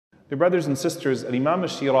Dear brothers and sisters, Imam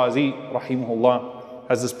al-Shirazi, rahimahullah,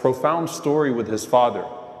 has this profound story with his father.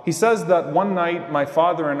 He says that one night my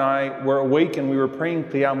father and I were awake and we were praying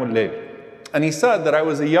Qiyamul Layl. And he said that I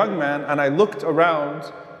was a young man and I looked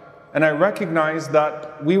around and I recognized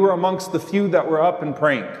that we were amongst the few that were up and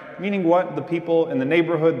praying. Meaning what? The people in the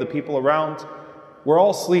neighborhood, the people around, were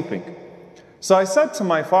all sleeping. So I said to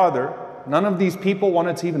my father, none of these people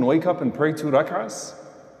wanted to even wake up and pray 2 rak'ahs,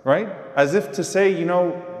 right? As if to say,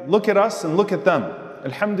 look at us and look at them.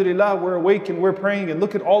 Alhamdulillah, we're awake and we're praying, and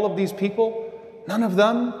look at all of these people. None of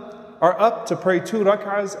them are up to pray 2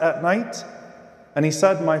 rak'ahs at night. And he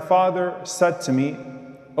said, my father said to me,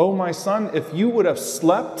 oh my son, if you would have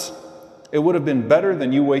slept, it would have been better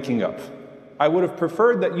than you waking up. I would have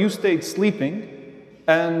preferred that you stayed sleeping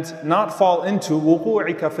and not fall into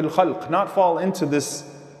wuqu'ika fil khalq, not fall into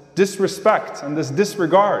this disrespect and this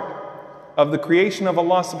disregard of the creation of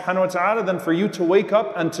Allah subhanahu wa ta'ala, than for you to wake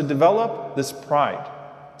up and to develop this pride.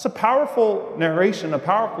 It's a powerful narration, a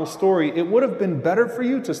powerful story. It would have been better for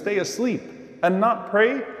you to stay asleep and not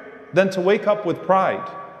pray than to wake up with pride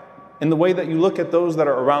in the way that you look at those that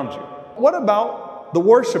are around you. What about the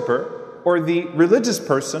worshiper or the religious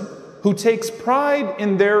person who takes pride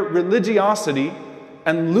in their religiosity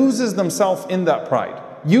and loses themselves in that pride?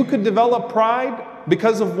 You could develop pride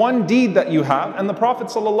because of one deed that you have, and the Prophet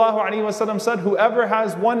ﷺ said, whoever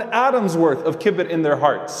has 1 atom's worth of kibr in their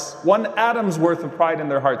hearts, 1 atom's worth of pride in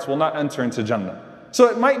their hearts, will not enter into Jannah. So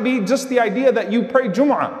it might be just the idea that you pray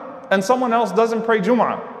Jum'ah and someone else doesn't pray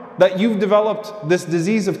Jum'ah, that you've developed this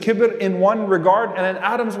disease of kibr in one regard, and an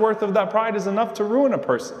atom's worth of that pride is enough to ruin a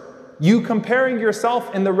person. You comparing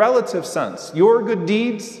yourself in the relative sense, your good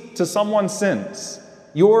deeds to someone's sins,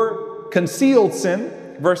 your concealed sin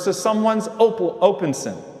versus someone's open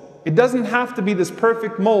sin. It doesn't have to be this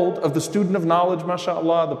perfect mold of the student of knowledge,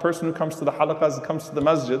 mashallah, the person who comes to the halaqas, comes to the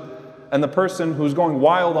masjid, and the person who's going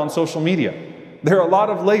wild on social media. There are a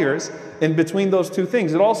lot of layers in between those two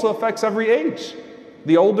things. It also affects every age.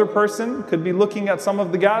 The older person could be looking at some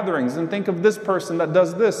of the gatherings and think of this person that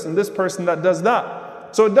does this and this person that does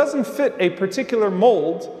that. So it doesn't fit a particular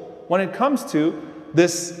mold when it comes to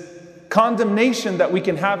this condemnation that we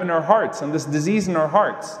can have in our hearts and this disease in our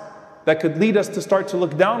hearts that could lead us to start to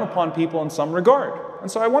look down upon people in some regard.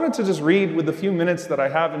 And so I wanted to just read with the few minutes that I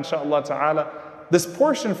have, inshaAllah ta'ala, this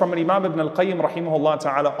portion from Imam Ibn al-Qayyim rahimahullah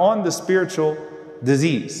ta'ala on the spiritual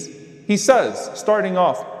disease. He says, starting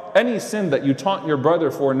off, any sin that you taunt your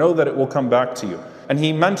brother for, know that it will come back to you. And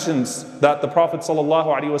he mentions that the Prophet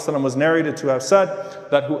ﷺ was narrated to have said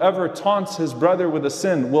that whoever taunts his brother with a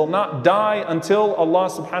sin will not die until Allah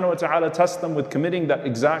subhanahu wa ta'ala tests them with committing that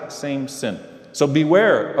exact same sin. So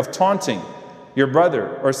beware of taunting your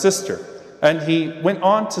brother or sister. And he went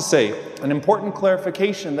on to say an important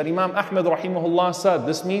clarification that Imam Ahmad rahimahullah said,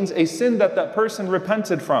 this means a sin that that person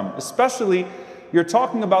repented from. Especially, you're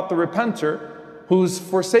talking about the repenter who's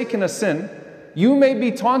forsaken a sin. You may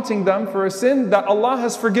be taunting them for a sin that Allah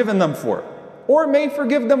has forgiven them for, or may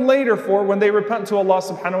forgive them later for when they repent to Allah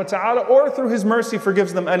subhanahu wa ta'ala, or through His mercy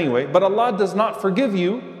forgives them anyway. But Allah does not forgive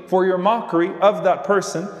you for your mockery of that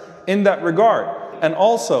person in that regard. And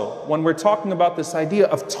also, when we're talking about this idea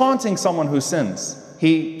of taunting someone who sins,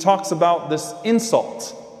 he talks about this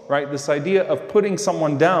insult, right? This idea of putting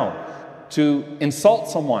someone down, to insult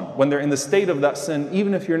someone when they're in the state of that sin,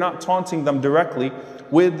 even if you're not taunting them directly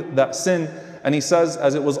with that sin. And he says,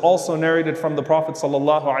 as it was also narrated from the Prophet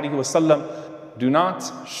ﷺ, do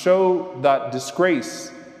not show that disgrace,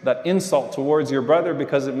 that insult towards your brother,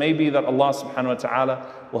 because it may be that Allah subhanahu wa ta'ala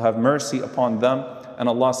will have mercy upon them, and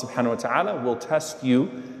Allah subhanahu wa ta'ala will test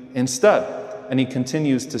you instead. And he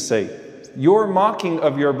continues to say, your mocking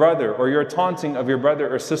of your brother or your taunting of your brother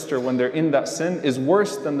or sister when they're in that sin is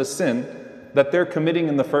worse than the sin that they're committing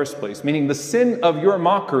in the first place. Meaning the sin of your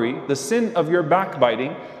mockery, the sin of your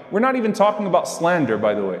backbiting. We're not even talking about slander,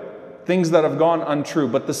 by the way, things that have gone untrue,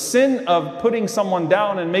 but the sin of putting someone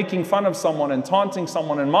down and making fun of someone and taunting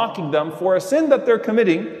someone and mocking them for a sin that they're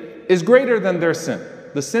committing is greater than their sin.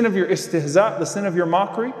 The sin of your istihza, the sin of your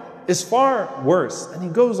mockery, is far worse. And he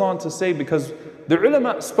goes on to say, because the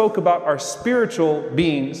ulama spoke about our spiritual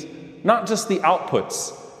beings, not just the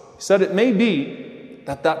outputs. He said it may be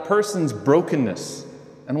that that person's brokenness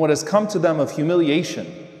and what has come to them of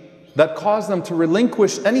humiliation that caused them to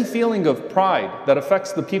relinquish any feeling of pride that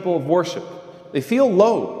affects the people of worship. They feel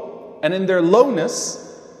low, and in their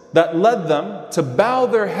lowness, that led them to bow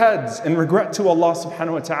their heads in regret to Allah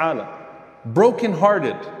subhanahu wa ta'ala.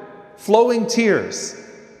 Broken-hearted, flowing tears,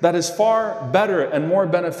 that is far better and more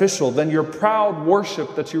beneficial than your proud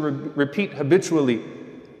worship that you repeat habitually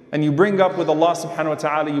and you bring up with Allah subhanahu wa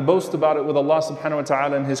ta'ala, you boast about it with Allah subhanahu wa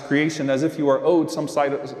ta'ala and His creation as if you are owed some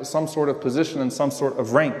sort of position and some sort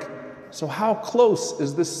of rank. So how close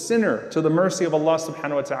is this sinner to the mercy of Allah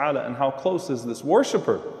subhanahu wa ta'ala, and how close is this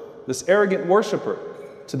worshipper, this arrogant worshipper,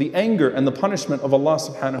 to the anger and the punishment of Allah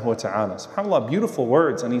subhanahu wa ta'ala. SubhanAllah, beautiful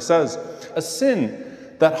words. And he says, a sin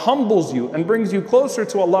that humbles you and brings you closer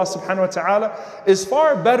to Allah subhanahu wa ta'ala is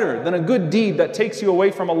far better than a good deed that takes you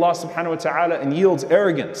away from Allah subhanahu wa ta'ala and yields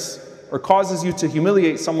arrogance or causes you to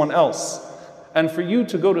humiliate someone else. And for you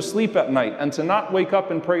to go to sleep at night and to not wake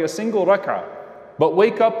up and pray a single rak'ah, but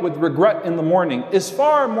wake up with regret in the morning, is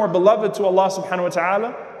far more beloved to Allah subhanahu wa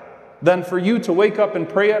ta'ala than for you to wake up and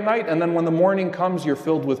pray at night and then when the morning comes you're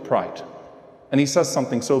filled with pride. And he says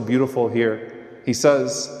something so beautiful here. He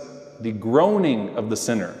says, the groaning of the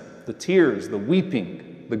sinner, the tears, the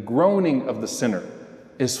weeping, the groaning of the sinner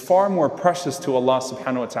is far more precious to Allah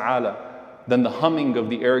subhanahu wa ta'ala than the humming of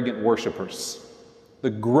the arrogant worshippers. The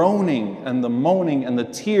groaning and the moaning and the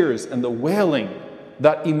tears and the wailing,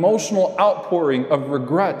 that emotional outpouring of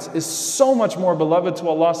regret is so much more beloved to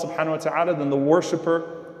Allah subhanahu wa ta'ala than the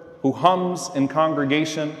worshipper who hums in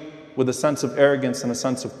congregation with a sense of arrogance and a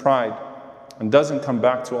sense of pride and doesn't come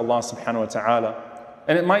back to Allah subhanahu wa ta'ala.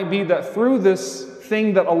 And it might be that through this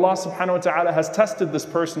thing that Allah subhanahu wa ta'ala has tested this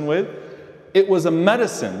person with, it was a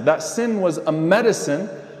medicine, that sin was a medicine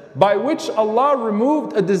by which Allah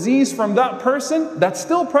removed a disease from that person that's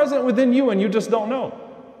still present within you and you just don't know.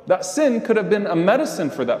 That sin could have been a medicine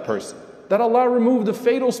for that person, that Allah removed a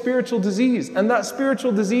fatal spiritual disease, and that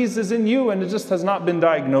spiritual disease is in you and it just has not been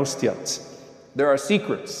diagnosed yet. There are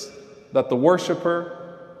secrets that the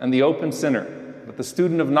worshipper and the open sinner, that the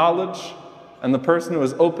student of knowledge and the person who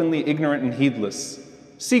is openly ignorant and heedless,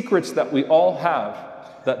 secrets that we all have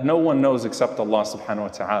that no one knows except Allah subhanahu wa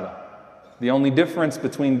ta'ala. The only difference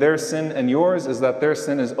between their sin and yours is that their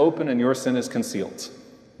sin is open and your sin is concealed.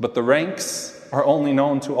 But the ranks are only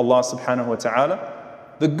known to Allah subhanahu wa ta'ala.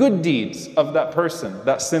 The good deeds of that person,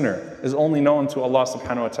 that sinner, is only known to Allah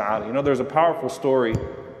subhanahu wa ta'ala. You know, there's a powerful story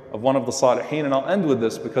of one of the Salihin, and I'll end with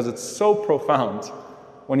this because it's so profound.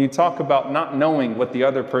 When you talk about not knowing what the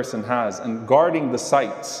other person has and guarding the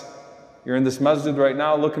sights. You're in this masjid right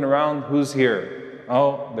now looking around, who's here?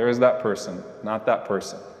 Oh, there's that person, not that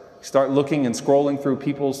person. You start looking and scrolling through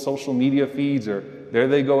people's social media feeds, or there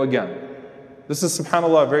they go again. This is,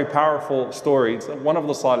 subhanAllah, a very powerful story. It's one of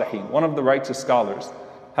the Salihin, one of the righteous scholars,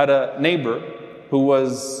 had a neighbor who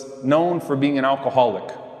was known for being an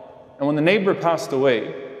alcoholic. And when the neighbor passed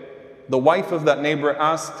away, the wife of that neighbor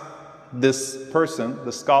asked this person,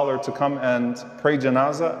 the scholar, to come and pray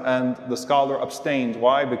janazah, and the scholar abstained.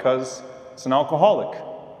 Why? Because it's an alcoholic,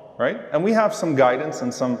 right? And we have some guidance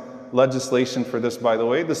and some legislation for this, by the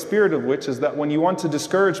way, the spirit of which is that when you want to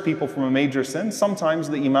discourage people from a major sin, sometimes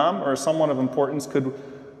the imam or someone of importance could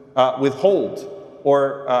withhold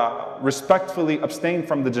or respectfully abstain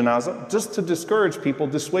from the janazah, just to discourage people,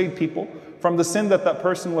 dissuade people from the sin that that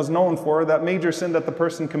person was known for, that major sin that the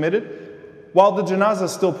person committed, while the janazah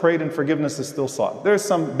is still prayed and forgiveness is still sought. There's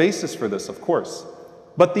some basis for this, of course.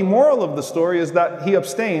 But the moral of the story is that he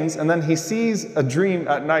abstains, and then he sees a dream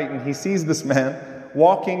at night, and he sees this man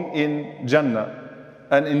walking in Jannah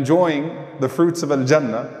and enjoying the fruits of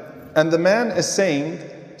Al-Jannah. And the man is saying,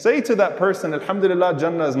 say to that person, Alhamdulillah,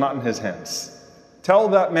 Jannah is not in his hands. Tell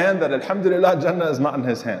that man that Alhamdulillah, Jannah is not in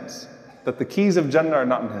his hands. That the keys of Jannah are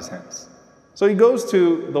not in his hands. So he goes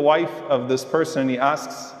to the wife of this person and he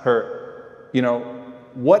asks her, you know,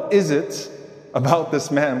 what is it about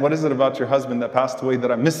this man? What is it about your husband that passed away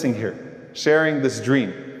that I'm missing here? Sharing this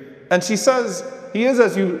dream. And she says, he is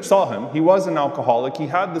as you saw him. He was an alcoholic. He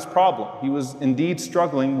had this problem. He was indeed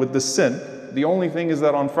struggling with this sin. The only thing is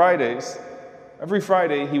that on Fridays, every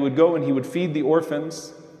Friday, he would go and he would feed the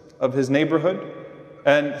orphans of his neighborhood,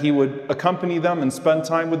 and he would accompany them and spend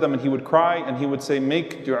time with them, and he would cry and he would say,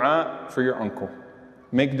 make dua for your uncle.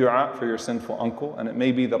 Make dua for your sinful uncle, and it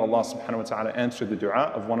may be that Allah subhanahu wa ta'ala answered the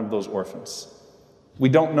dua of one of those orphans. We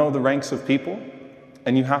don't know the ranks of people,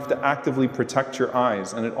 and you have to actively protect your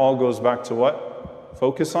eyes, and it all goes back to what?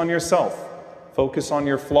 Focus on yourself. Focus on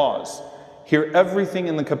your flaws. Hear everything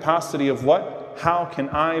in the capacity of what? How can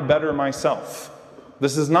I better myself?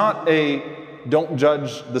 This is not a don't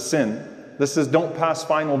judge the sin. This is don't pass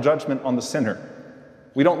final judgment on the sinner.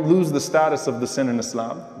 We don't lose the status of the sin in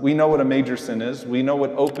Islam. We know what a major sin is. We know what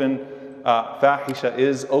open fahisha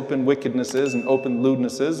is, open wickedness is, and open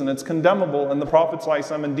lewdness is, and it's condemnable. And the Prophet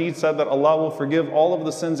ﷺ indeed said that Allah will forgive all of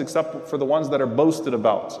the sins except for the ones that are boasted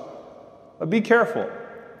about. But be careful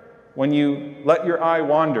when you let your eye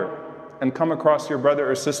wander and come across your brother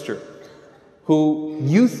or sister who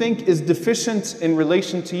you think is deficient in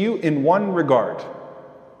relation to you in one regard,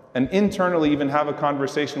 and internally even have a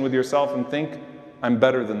conversation with yourself and think, I'm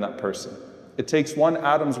better than that person. It takes one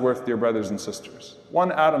atom's worth, dear brothers and sisters.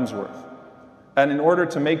 One atom's worth. And in order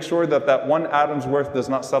to make sure that that one atom's worth does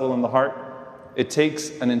not settle in the heart, it takes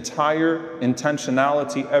an entire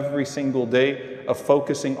intentionality every single day of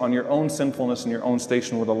focusing on your own sinfulness and your own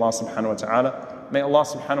station with Allah subhanahu wa ta'ala. May Allah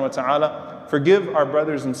subhanahu wa ta'ala forgive our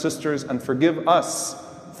brothers and sisters and forgive us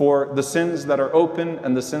for the sins that are open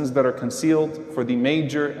and the sins that are concealed, for the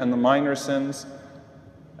major and the minor sins.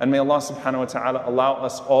 And may Allah subhanahu wa ta'ala allow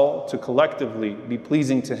us all to collectively be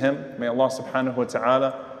pleasing to Him. May Allah subhanahu wa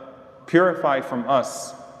ta'ala purify from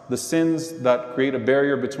us the sins that create a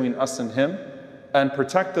barrier between us and Him, and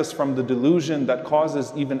protect us from the delusion that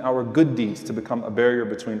causes even our good deeds to become a barrier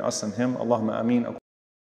between us and Him. Allahumma ameen.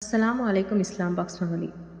 Assalamu alaikum Islam Box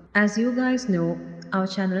family. As you guys know, our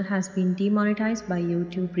channel has been demonetized by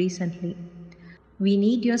YouTube recently. We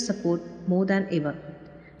need your support more than ever.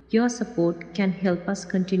 Your support can help us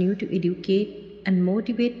continue to educate and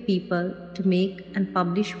motivate people to make and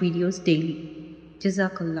publish videos daily.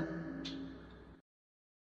 Jazakallah.